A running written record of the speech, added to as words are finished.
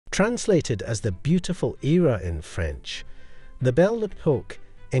Translated as the beautiful era in French, the Belle Époque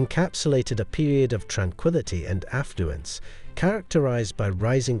encapsulated a period of tranquility and affluence characterized by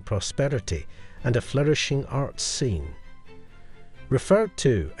rising prosperity and a flourishing arts scene. Referred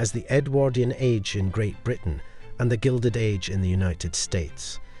to as the Edwardian Age in Great Britain and the Gilded Age in the United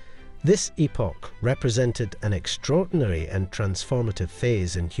States, this epoch represented an extraordinary and transformative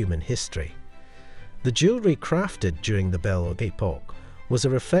phase in human history. The jewellery crafted during the Belle Époque was a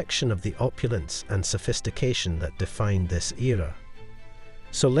reflection of the opulence and sophistication that defined this era.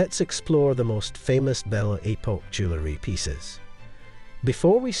 So let's explore the most famous Belle Époque jewellery pieces.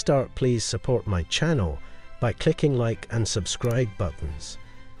 Before we start, please support my channel by clicking like and subscribe buttons.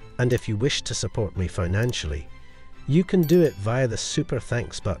 And if you wish to support me financially, you can do it via the super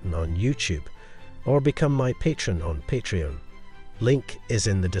thanks button on YouTube or become my patron on Patreon. Link is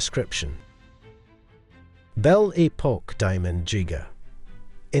in the description. Belle Époque Diamond Giga.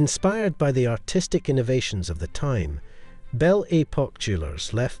 Inspired by the artistic innovations of the time, Belle Époque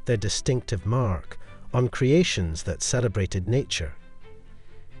jewelers left their distinctive mark on creations that celebrated nature.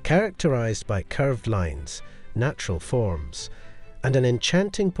 Characterized by curved lines, natural forms, and an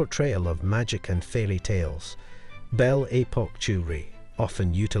enchanting portrayal of magic and fairy tales, Belle Époque jewellery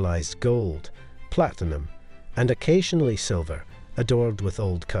often utilized gold, platinum, and occasionally silver, adored with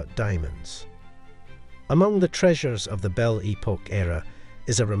old-cut diamonds. Among the treasures of the Belle Époque era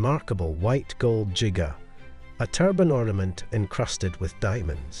is a remarkable white gold giga, a turban ornament encrusted with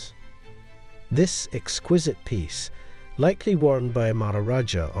diamonds. This exquisite piece, likely worn by a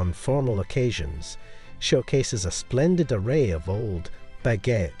Maharaja on formal occasions, showcases a splendid array of old,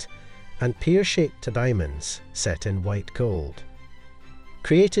 baguette, and pear-shaped diamonds set in white gold.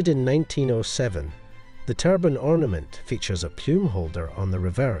 Created in 1907, the turban ornament features a plume holder on the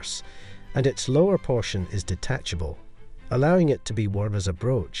reverse, and its lower portion is detachable, allowing it to be worn as a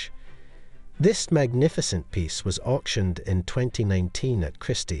brooch. This magnificent piece was auctioned in 2019 at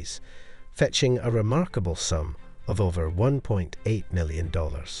Christie's, fetching a remarkable sum of over $1.8 million.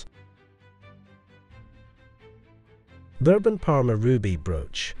 Bourbon Parma Ruby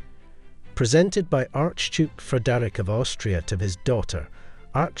Brooch. Presented by Archduke Frederick of Austria to his daughter,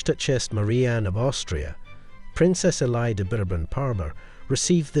 Archduchess Marie-Anne of Austria, Princess Elie de Bourbon-Parma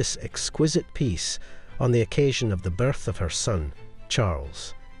received this exquisite piece on the occasion of the birth of her son,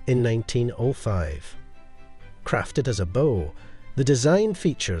 Charles, in 1905. Crafted as a bow, the design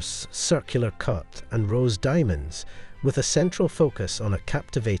features circular cut and rose diamonds with a central focus on a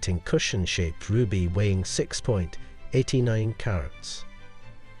captivating cushion-shaped ruby weighing 6.89 carats.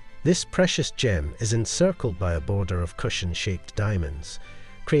 This precious gem is encircled by a border of cushion-shaped diamonds,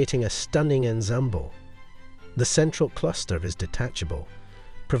 creating a stunning ensemble. The central cluster is detachable,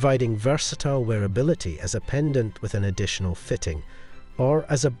 providing versatile wearability as a pendant with an additional fitting, or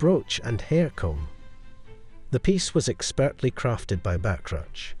as a brooch and hair comb. The piece was expertly crafted by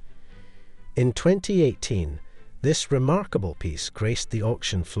Backrutch. In 2018, this remarkable piece graced the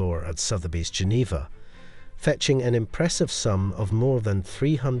auction floor at Sotheby's Geneva, fetching an impressive sum of more than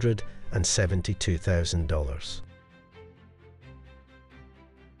 $372,000.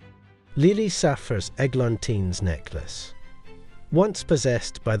 Lily Saffre's Eglantines Necklace. Once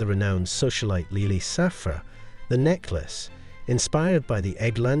possessed by the renowned socialite Lily Saffre, the necklace, inspired by the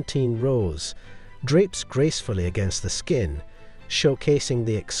eglantine rose, drapes gracefully against the skin, showcasing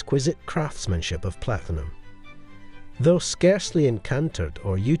the exquisite craftsmanship of platinum. Though scarcely encountered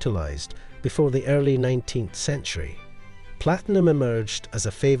or utilized before the early 19th century, platinum emerged as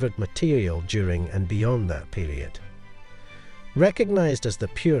a favored material during and beyond that period. Recognized as the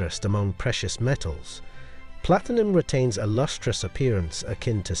purest among precious metals, platinum retains a lustrous appearance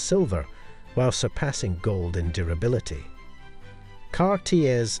akin to silver while surpassing gold in durability.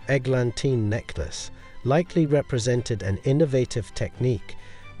 Cartier's Eglantine necklace likely represented an innovative technique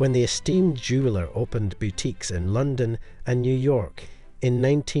when the esteemed jeweller opened boutiques in London and New York in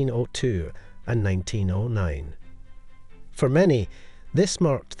 1902 and 1909. For many, this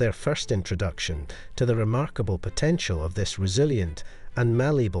marked their first introduction to the remarkable potential of this resilient and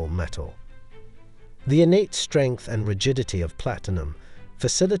malleable metal. The innate strength and rigidity of platinum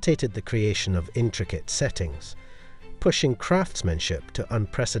facilitated the creation of intricate settings, pushing craftsmanship to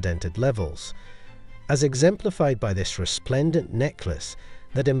unprecedented levels, as exemplified by this resplendent necklace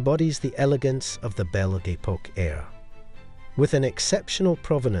that embodies the elegance of the Belle Époque era. With an exceptional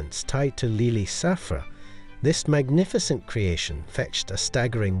provenance tied to Lily Saffre, this magnificent creation fetched a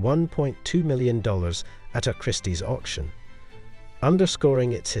staggering $1.2 million at a Christie's auction,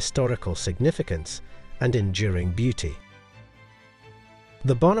 underscoring its historical significance and enduring beauty.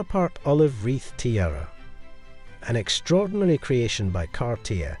 The Bonaparte Olive Wreath Tiara. An extraordinary creation by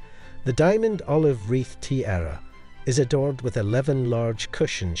Cartier The diamond olive wreath tiara is adorned with 11 large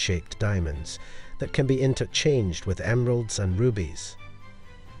cushion-shaped diamonds that can be interchanged with emeralds and rubies.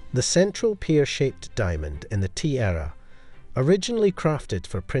 The central pear-shaped diamond in the tiara, originally crafted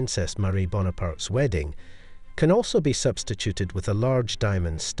for Princess Marie Bonaparte's wedding, can also be substituted with a large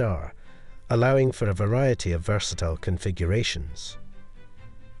diamond star, allowing for a variety of versatile configurations.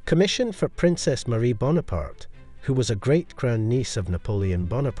 Commissioned for Princess Marie Bonaparte, who was a great-grandniece of Napoleon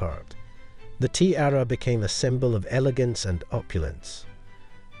Bonaparte, the tiara became a symbol of elegance and opulence.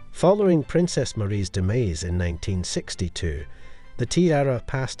 Following Princess Marie's demise in 1962, the tiara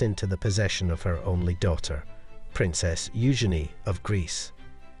passed into the possession of her only daughter, Princess Eugenie of Greece.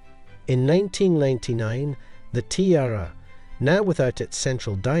 In 1999, the tiara, now without its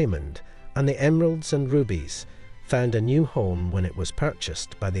central diamond and the emeralds and rubies, found a new home when it was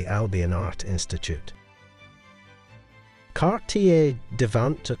purchased by the Albion Art Institute. Cartier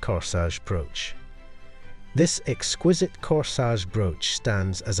Devant de Corsage Brooch. This exquisite corsage brooch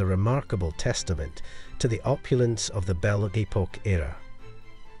stands as a remarkable testament to the opulence of the Belle Époque era.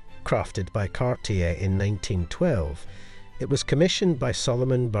 Crafted by Cartier in 1912, it was commissioned by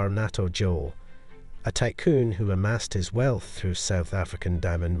Solomon Barnato Joel, a tycoon who amassed his wealth through South African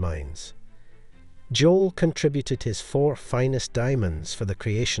diamond mines. Joel contributed his 4 finest diamonds for the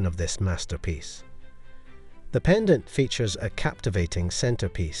creation of this masterpiece. The pendant features a captivating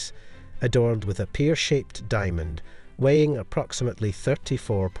centerpiece, adorned with a pear-shaped diamond weighing approximately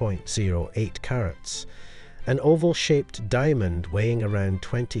 34.08 carats, an oval-shaped diamond weighing around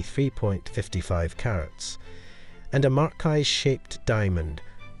 23.55 carats, and a marquise-shaped diamond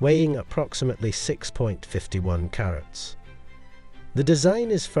weighing approximately 6.51 carats. The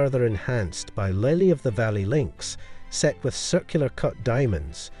design is further enhanced by lily-of-the-valley links set with circular cut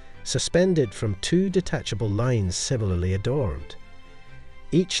diamonds suspended from 2 detachable lines similarly adorned.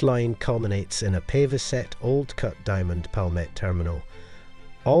 Each line culminates in a pavé-set old-cut diamond palmette terminal,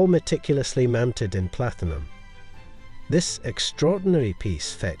 all meticulously mounted in platinum. This extraordinary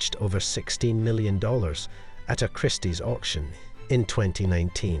piece fetched over $16 million at a Christie's auction in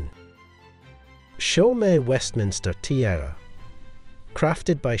 2019. Chaumet Westminster Tiara.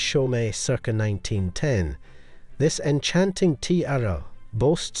 Crafted by Chaumet circa 1910, this enchanting tiara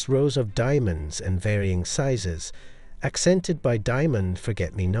boasts rows of diamonds in varying sizes, accented by diamond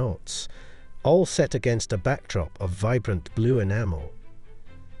forget-me-nots, all set against a backdrop of vibrant blue enamel.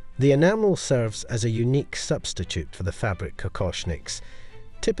 The enamel serves as a unique substitute for the fabric kokoshniks,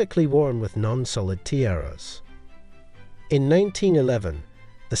 typically worn with non-solid tiaras. In 1911,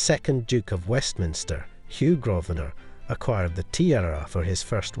 the second Duke of Westminster, Hugh Grosvenor, acquired the tiara for his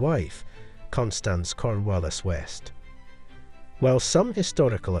first wife, Constance Cornwallis West. While some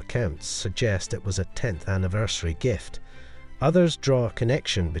historical accounts suggest it was a 10th anniversary gift, others draw a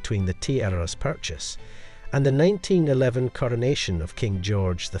connection between the tiara's purchase and the 1911 coronation of King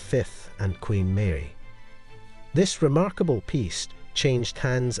George V and Queen Mary. This remarkable piece changed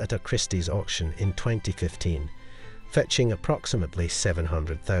hands at a Christie's auction in 2015, fetching approximately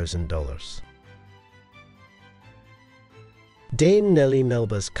 $700,000. Dame Nellie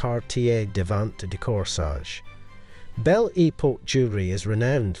Melba's Cartier Devant de Corsage. Belle Époque Jewellery is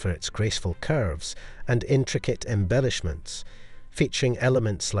renowned for its graceful curves and intricate embellishments, featuring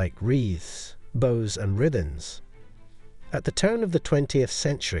elements like wreaths, bows and ribbons. At the turn of the 20th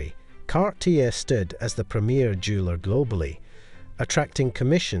century, Cartier stood as the premier jeweller globally, attracting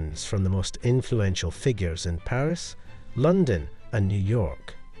commissions from the most influential figures in Paris, London and New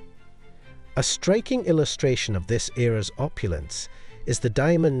York. A striking illustration of this era's opulence is the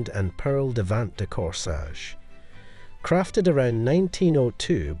diamond and pearl Devant de Corsage. Crafted around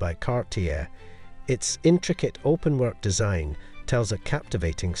 1902 by Cartier, its intricate openwork design tells a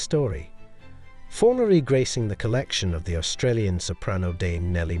captivating story. Formerly gracing the collection of the Australian soprano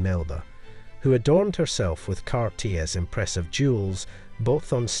Dame Nellie Melba, who adorned herself with Cartier's impressive jewels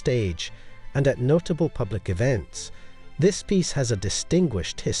both on stage and at notable public events, this piece has a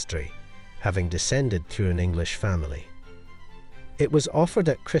distinguished history, having descended through an English family. It was offered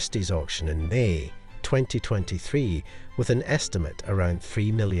at Christie's auction in May 2023 with an estimate around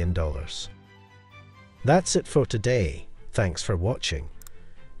 $3 million. That's it for today. Thanks for watching.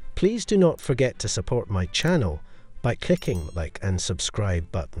 Please do not forget to support my channel by clicking like and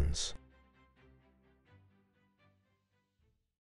subscribe buttons.